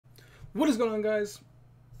What is going on, guys?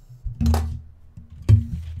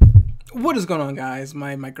 What is going on, guys?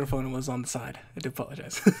 My microphone was on the side. I do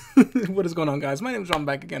apologize. What is going on, guys? My name is John,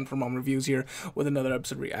 back again from Ramen Reviews here with another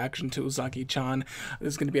episode reaction to Uzaki-chan. This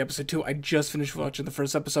is going to be episode 2. I just finished watching the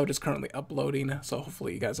first episode. It's currently uploading, so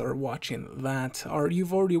hopefully you guys are watching that. Or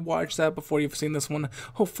you've already watched that before you've seen this one,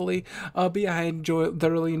 hopefully. But yeah, I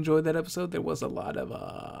thoroughly enjoyed that episode. There was a lot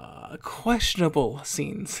of questionable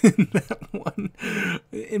scenes in that one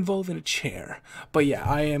involving a chair. But yeah,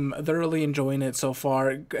 I am thoroughly enjoying it so far.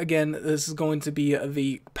 Again, this is going to be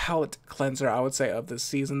the palate cleanser, I would say, of this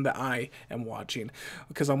season that I am watching,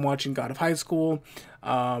 because I'm watching God of High School,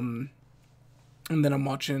 and then I'm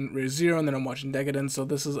watching Re:Zero, and then I'm watching Decadence, so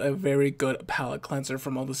this is a very good palate cleanser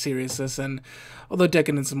from all the seriousness, and although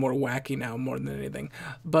Decadence is more wacky now, more than anything.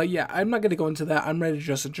 But yeah, I'm not going to go into that. I'm ready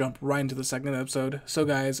just to jump right into the second episode. So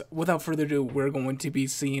guys, without further ado, we're going to be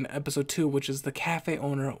seeing episode 2, which is The Cafe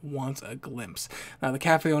Owner Wants a Glimpse. Now, the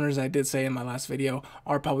cafe owners, I did say in my last video,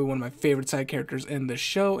 are probably one of my favorite side characters in this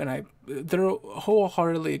show, and I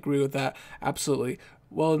wholeheartedly agree with that, absolutely.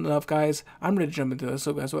 Well enough, guys, I'm ready to jump into this.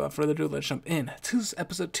 So guys, without further ado, let's jump in to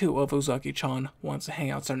episode 2 of Uzaki-chan Wants to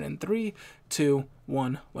Hang Out, starting in 3, 2,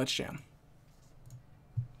 1, let's jam.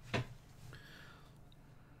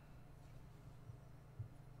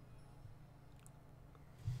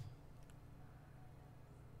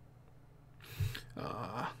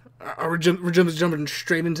 We're jumping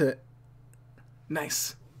straight into it.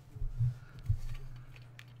 Nice.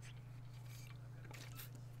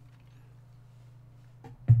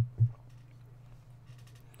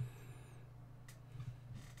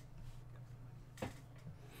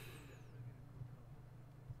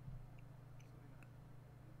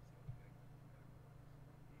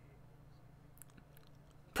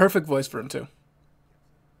 Perfect voice for him, too.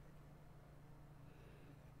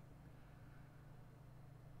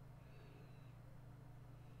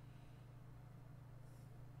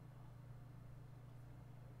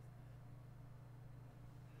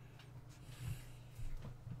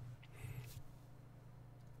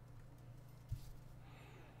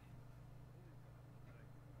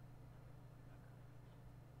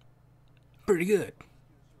 Pretty good.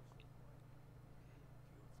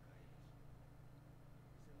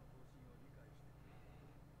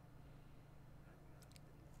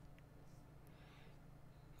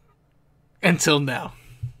 Until now.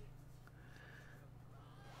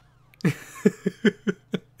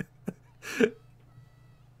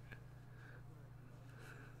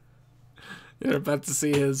 You're about to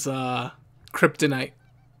see his kryptonite.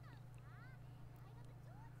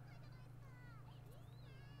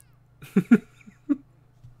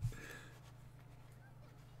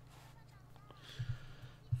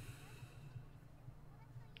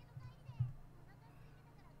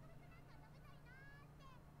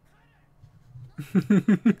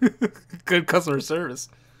 Good customer service.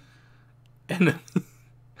 And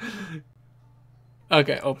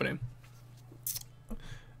okay, opening.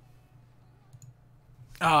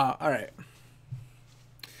 All right.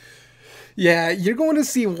 Yeah, you're going to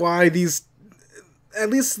see why these. At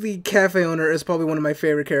least the cafe owner is probably one of my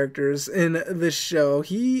favorite characters in this show.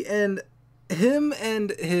 Him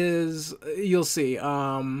and his, you'll see.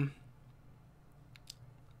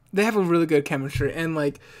 They have a really good chemistry, and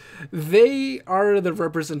like, they are the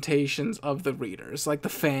representations of the readers, like the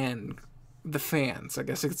fans, I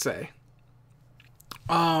guess you could say.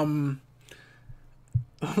 We'll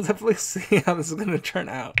definitely see how this is gonna turn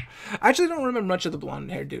out. I actually don't remember much of the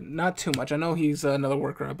blonde hair dude, not too much. I know he's another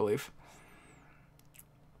worker, I believe.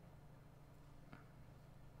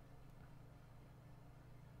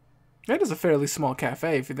 That is a fairly small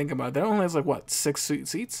cafe if you think about it. That only has like what, 6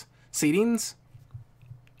 seats, seatings.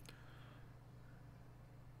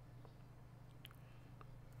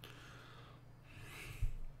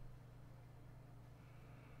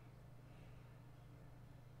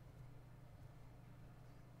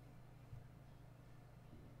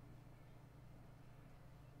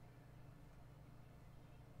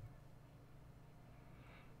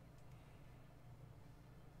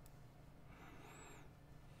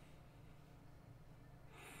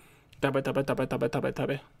 Tabe, tabe, tabe, tabe, tabe,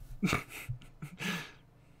 tabe.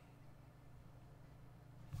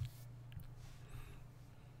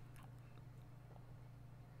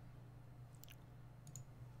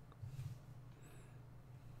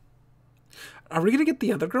 Are we gonna get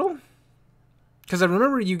the other girl? Because I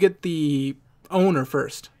remember you get the owner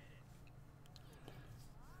first.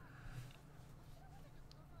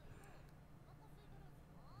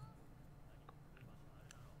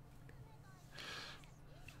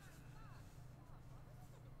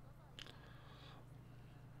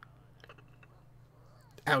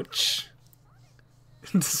 Ouch.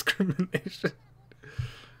 Discrimination.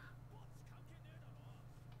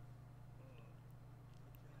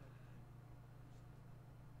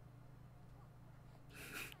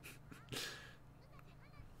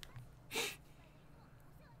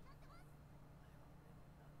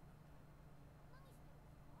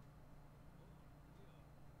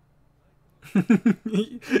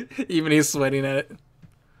 Even he's sweating at it.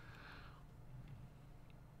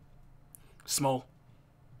 Small.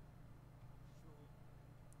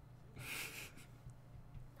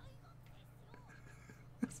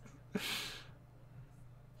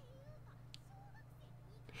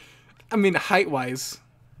 I mean, height-wise.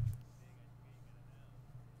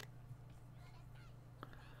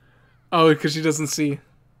 Oh, because she doesn't see.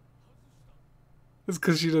 It's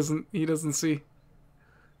because he doesn't see.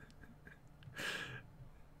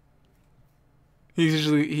 He's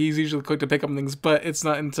usually quick to pick up things, but it's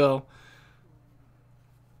not until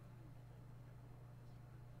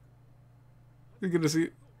you're gonna see.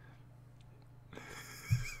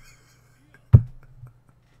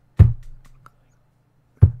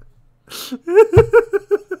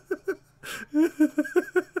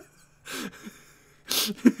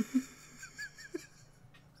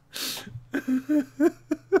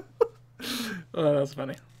 Oh, that's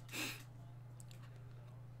funny.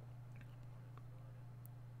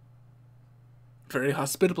 Very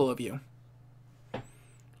hospitable of you.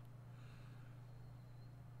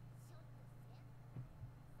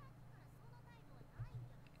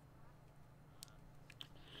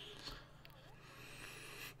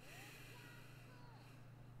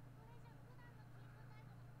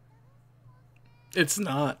 It's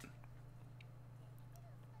not.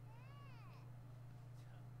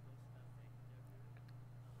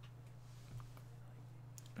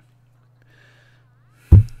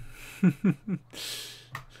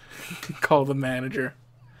 Call the manager.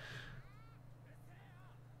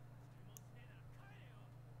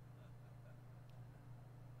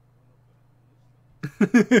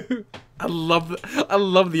 I love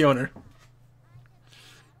the owner.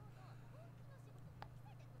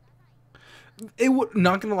 It would,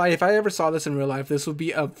 not gonna lie, if I ever saw this in real life, this would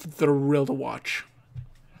be a thrill to watch.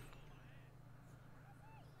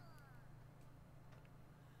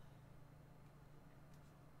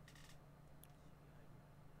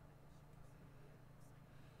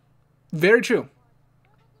 Very true.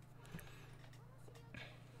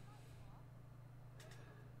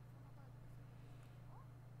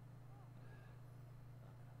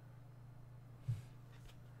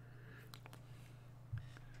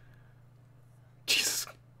 Jesus.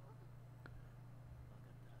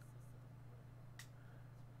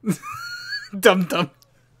 Dum dum.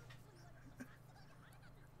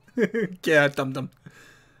 Yeah, dum dum.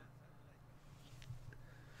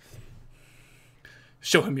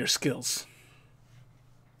 Show him your skills.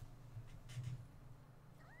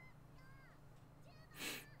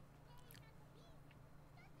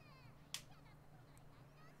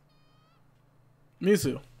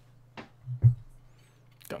 Mizu.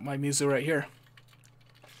 Got my Mizu right here.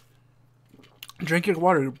 Drink your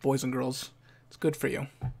water, boys and girls. It's good for you.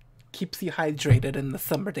 Keeps you hydrated in the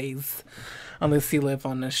summer days. Unless you live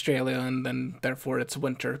on Australia and then therefore it's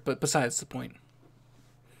winter. But besides the point.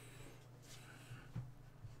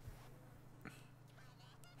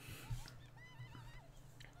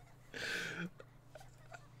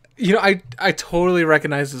 You know, I totally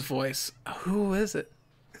recognize his voice. Who is it?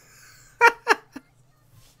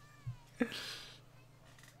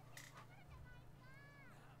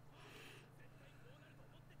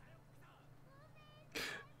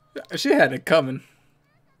 She had it coming.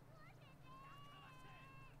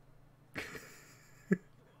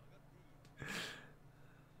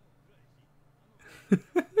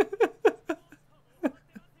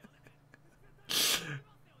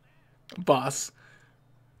 Boss.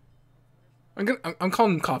 I'm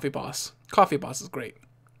calling him Coffee Boss. Coffee Boss is great.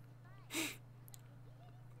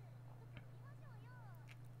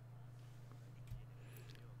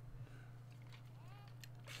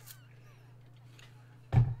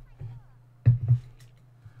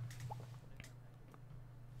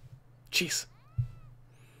 Jeez.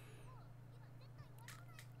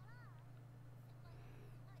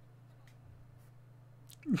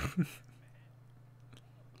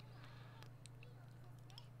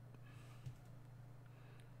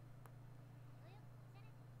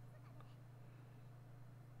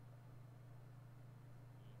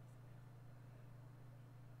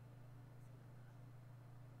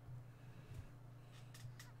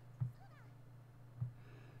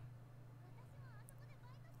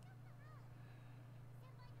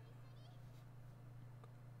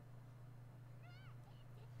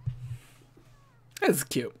 It's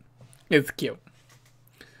cute. It's cute.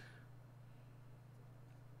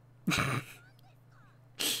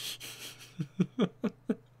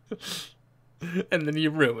 And then you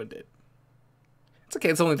ruined it. It's okay,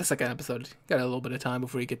 it's only the second episode. Got a little bit of time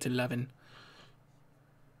before you get to 11.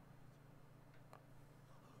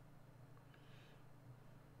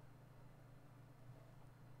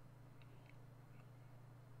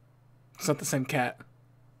 It's not the same cat.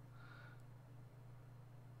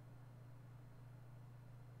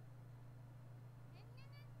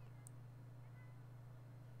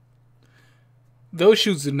 Those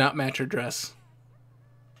shoes do not match her dress.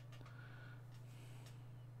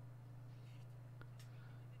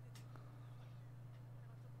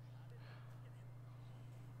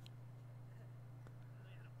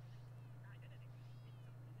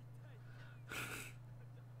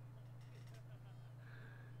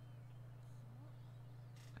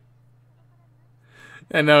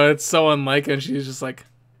 I know, it's so unlike her, and she's just like...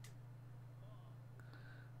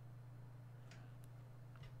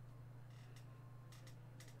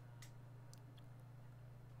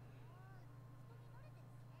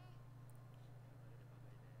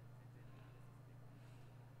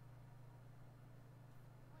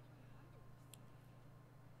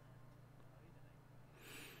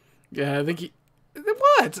 Yeah, I think he...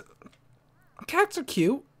 What? Cats are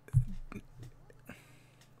cute.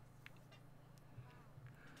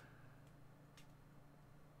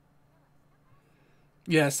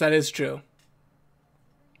 Yes, that is true.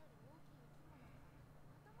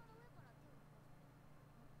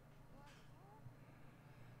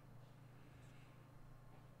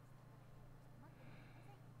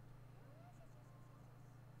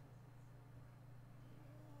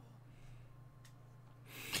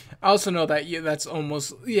 I also know that that's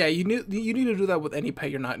almost You need to do that with any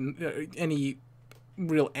pet you're not any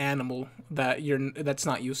real animal that's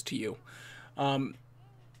not used to you. Um,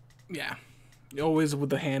 yeah, always with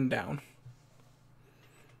the hand down.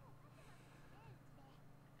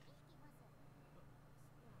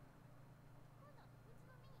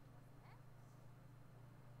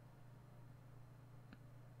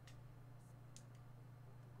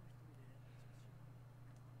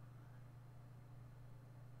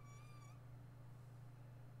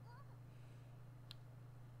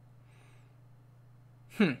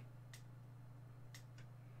 Hmm.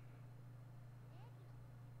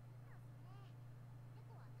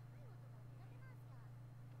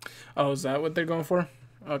 Oh, is that what they're going for?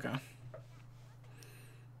 Okay.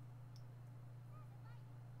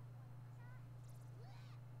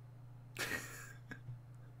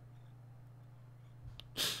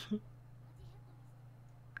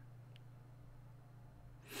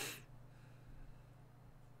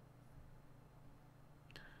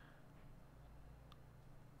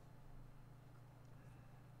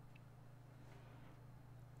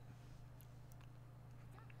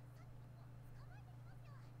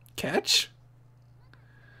 Catch?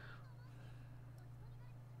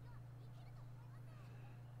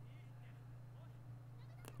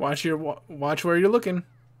 Watch where you're looking.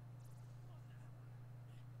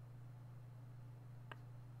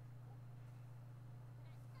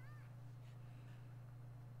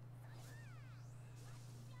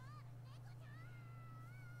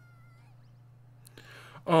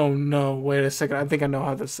 Oh no, wait a second. I think I know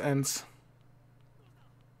how this ends.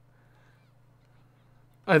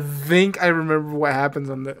 I think I remember what happens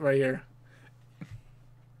on the right here.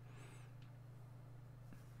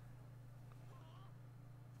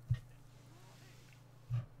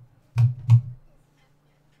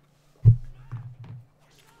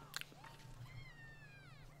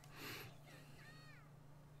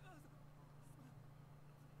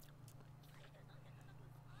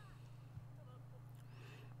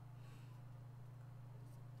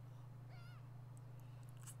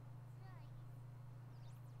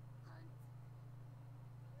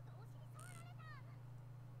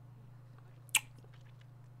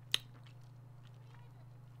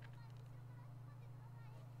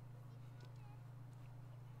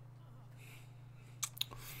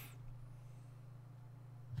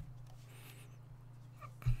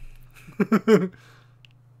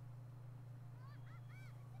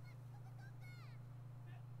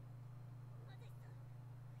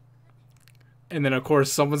 And then of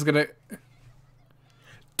course someone's gonna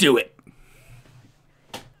do it.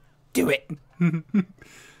 Do it.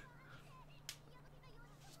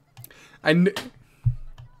 I kn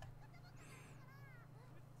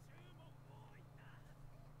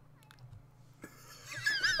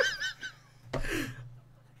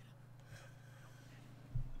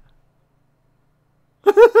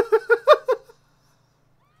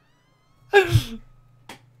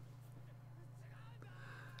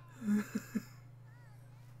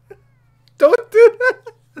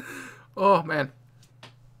Oh, man.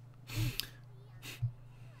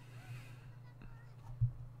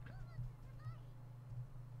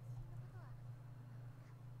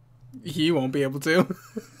 He won't be able to.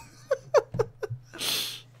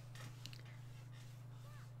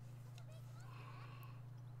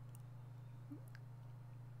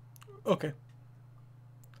 Okay.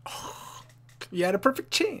 Oh, you had a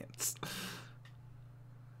perfect chance.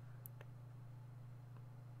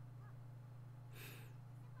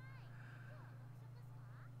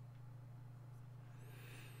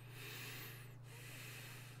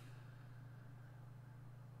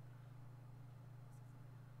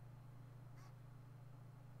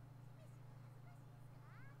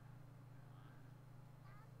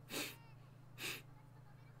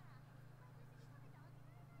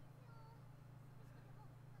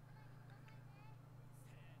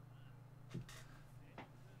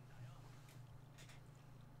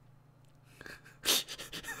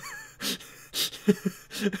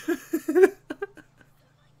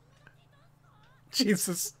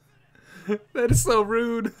 Jesus. That is so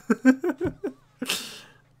rude.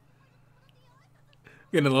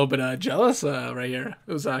 Getting a little bit jealous right here,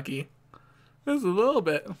 Uzaki. Just a little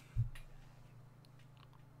bit.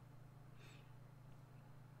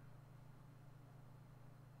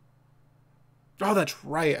 Oh, that's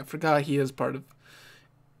right. I forgot he is part of...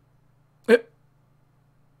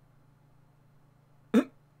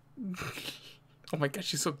 Oh my gosh,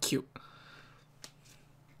 she's so cute.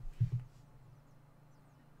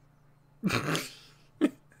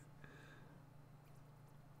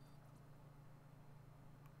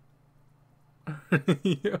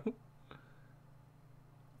 Yo.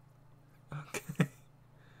 Okay.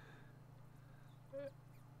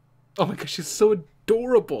 Oh my gosh, she's so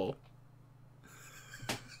adorable.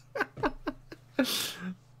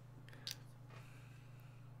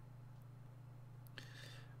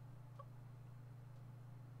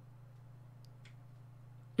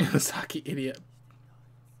 Uzaki, idiot.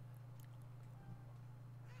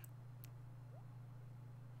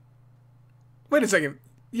 Wait a second.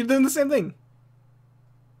 You're doing the same thing.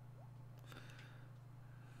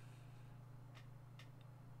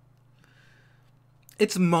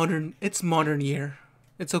 It's modern. It's modern year.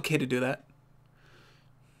 It's okay to do that.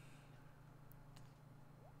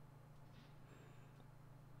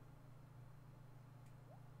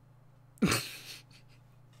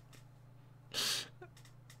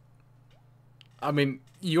 I mean,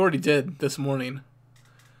 you already did this morning.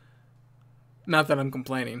 Not that I'm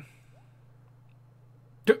complaining.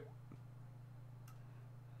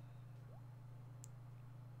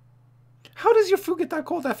 How does your food get that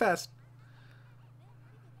cold that fast?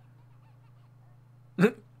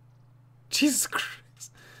 Jesus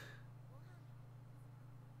Christ.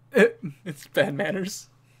 It's bad manners.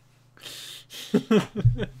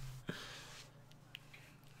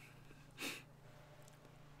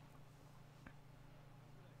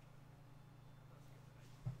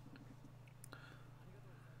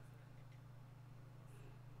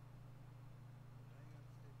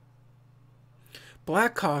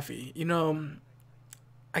 Black coffee. You know,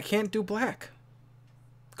 I can't do black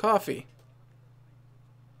coffee.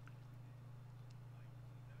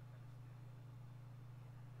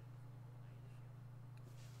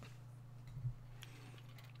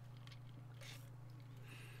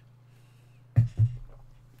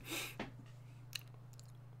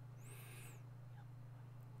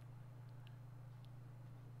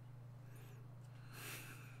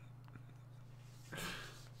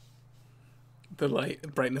 The light, the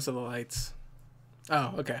brightness of the lights.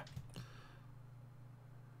 Oh, okay.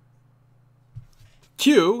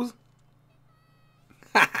 Q.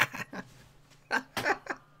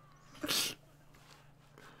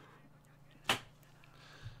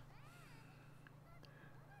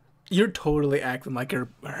 You're totally acting like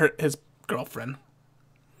his girlfriend.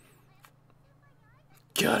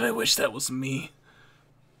 God, I wish that was me.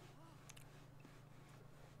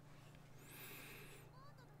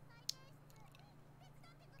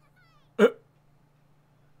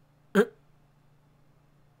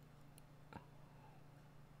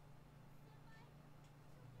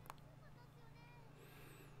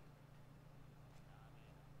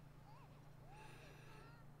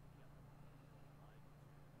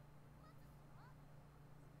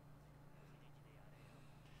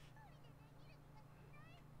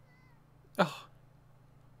 Oh.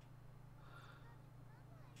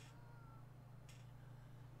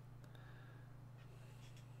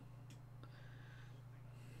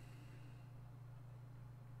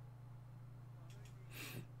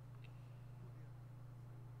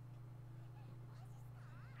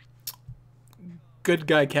 Good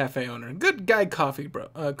guy cafe owner. Good guy coffee bro.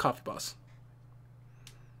 Coffee boss.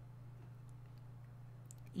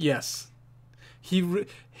 Yes.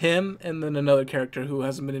 Him and then another character who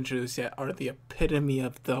hasn't been introduced yet are the epitome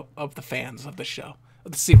of the fans of the show,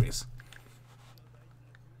 of the series.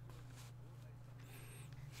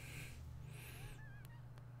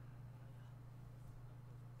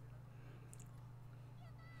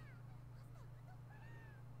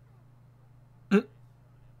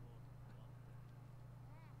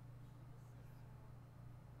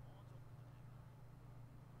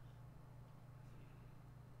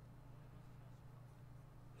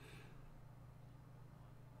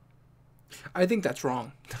 I think that's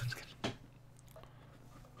wrong.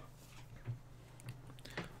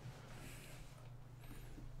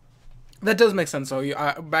 That does make sense, though.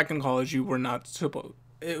 Back in college, you were not supposed.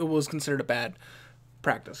 It was considered a bad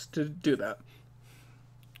practice to do that.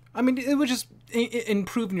 I mean, it was just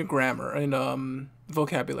improving your grammar and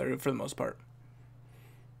vocabulary for the most part.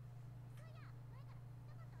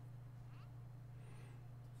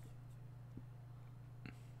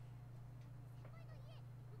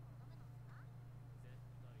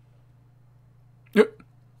 Yep.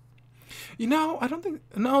 You know, I don't think.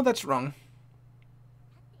 No, that's wrong.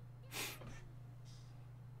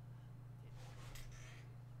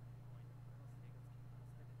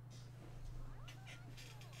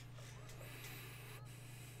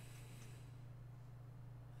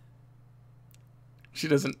 She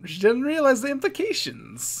doesn't. She didn't realize the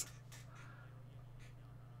implications.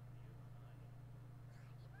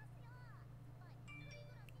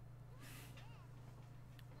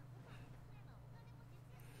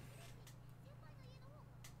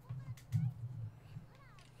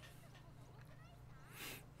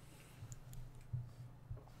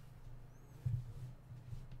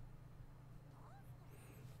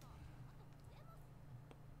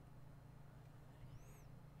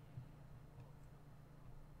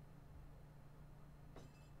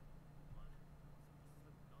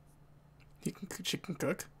 She can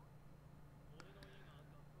cook.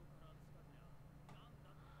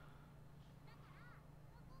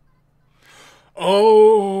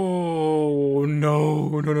 Oh no,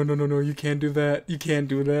 no, no, no, no, no! You can't do that. You can't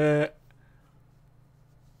do that.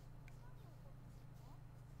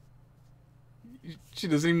 She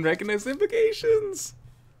doesn't even recognize the implications.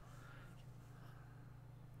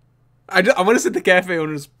 I want to say the cafe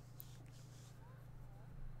owners.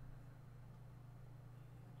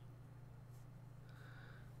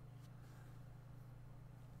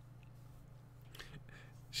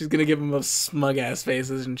 She's gonna give him a smug ass face,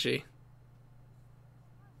 isn't she?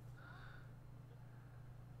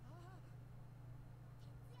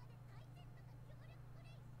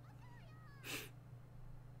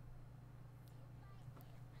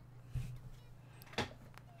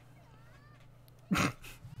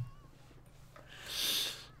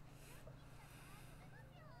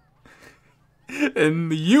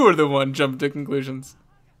 And you are the one jumping to conclusions.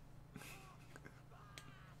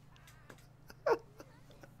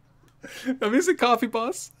 Let me see coffee,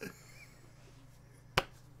 boss.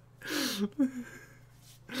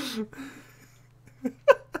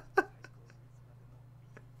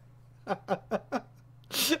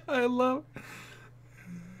 I love.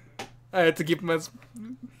 I had to keep my.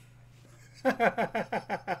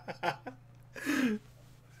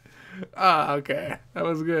 Ah, okay. That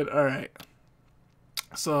was good. All right.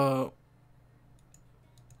 So.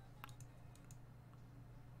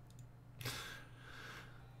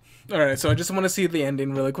 All right. So I just want to see the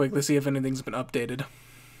ending really quick to see if anything's been updated.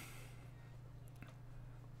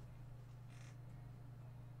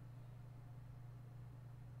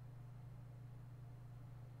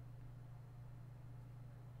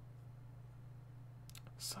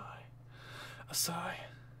 Asai.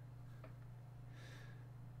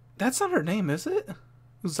 That's not her name, is it?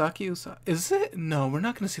 Uzaki. Is it? No, we're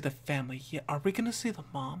not going to see the family yet. Are we going to see the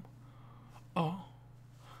mom? Oh.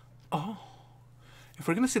 Oh. If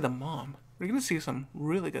we're going to see the mom, we're going to see some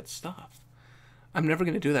really good stuff. I'm never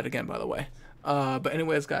going to do that again, by the way. But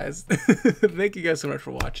anyways, guys, thank you guys so much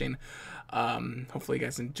for watching. Hopefully you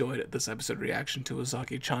guys enjoyed this episode reaction to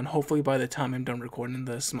Uzaki-chan. Hopefully by the time I'm done recording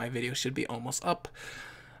this, my video should be almost up,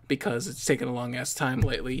 because it's taken a long ass time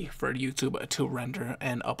lately for YouTube to render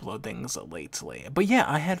and upload things lately. But yeah,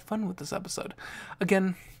 I had fun with this episode.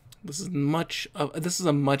 Again, this is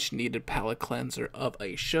a much needed palate cleanser of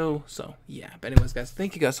a show. So yeah. But anyways, guys,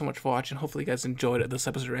 thank you guys so much for watching. Hopefully you guys enjoyed this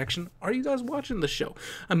episode reaction. Are you guys watching the show?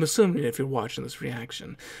 I'm assuming if you're watching this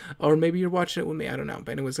reaction, or maybe you're watching it with me. I don't know.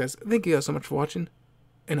 But anyways, guys, thank you guys so much for watching,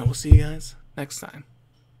 and I will see you guys next time.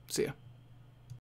 See ya.